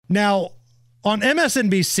Now, on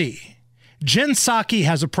MSNBC, Jen Psaki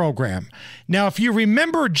has a program. Now, if you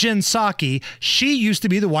remember Jen Psaki, she used to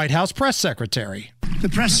be the White House press secretary. The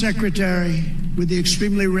press secretary with the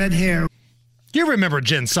extremely red hair. You remember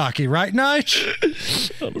Jen Psaki, right,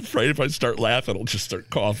 Nige? I'm afraid if I start laughing, I'll just start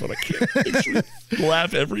coughing. I can't actually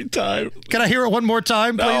laugh every time. Can I hear it one more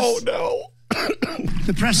time, please? No.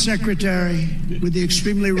 The press secretary with the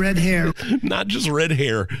extremely red hair. Not just red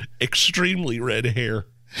hair, extremely red hair.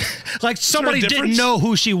 Like somebody didn't know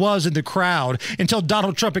who she was in the crowd until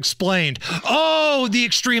Donald Trump explained, oh, the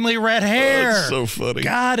extremely red hair. That's so funny.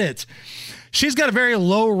 Got it. She's got a very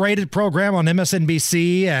low-rated program on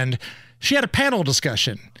MSNBC, and she had a panel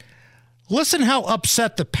discussion. Listen how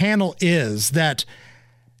upset the panel is that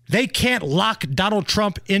they can't lock Donald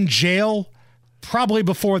Trump in jail probably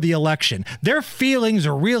before the election. Their feelings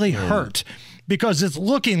are really hurt because it's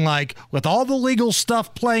looking like, with all the legal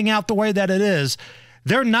stuff playing out the way that it is,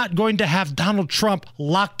 they're not going to have Donald Trump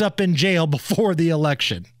locked up in jail before the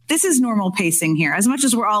election. This is normal pacing here. As much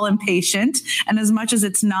as we're all impatient and as much as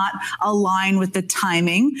it's not aligned with the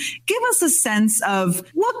timing, give us a sense of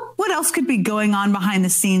what else could be going on behind the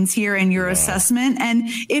scenes here in your assessment. And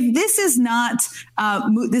if this is not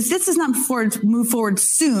move forward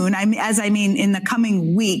soon, in the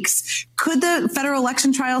coming weeks, could the federal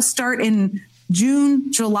election trial start in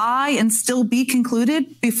June, July, and still be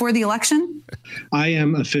concluded before the election? I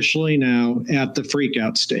am officially now at the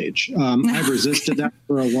freakout stage. I've resisted that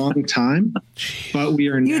for a long time, but we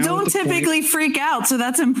are now. You don't typically freak out, so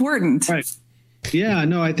that's important. Right. Yeah,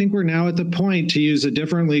 no, I think we're now at the point, to use a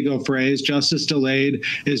different legal phrase, justice delayed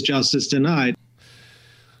is justice denied.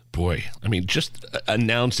 Boy, I mean, just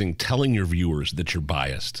telling your viewers that you're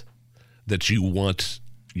biased, that you want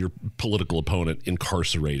your political opponent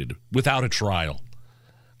incarcerated without a trial.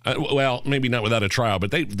 Well, maybe not without a trial, but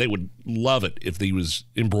they would love it if he was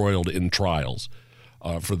embroiled in trials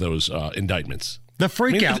for those indictments. The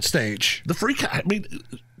freak-out stage. The freak-out. I mean,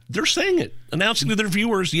 they're saying it, announcing to their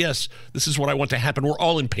viewers, yes, this is what I want to happen. We're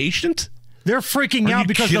all impatient. They're freaking out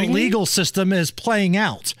because the legal system is playing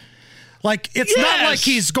out. Like, it's not like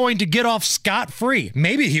he's going to get off scot-free.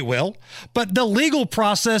 Maybe he will, but the legal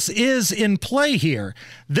process is in play here.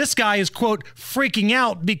 This guy is, quote, freaking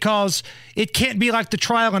out because it can't be like the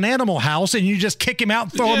trial in Animal House and you just kick him out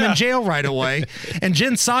and throw him in jail right away. And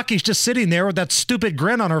Jen Psaki's just sitting there with that stupid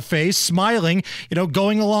grin on her face, smiling,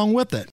 going along with it.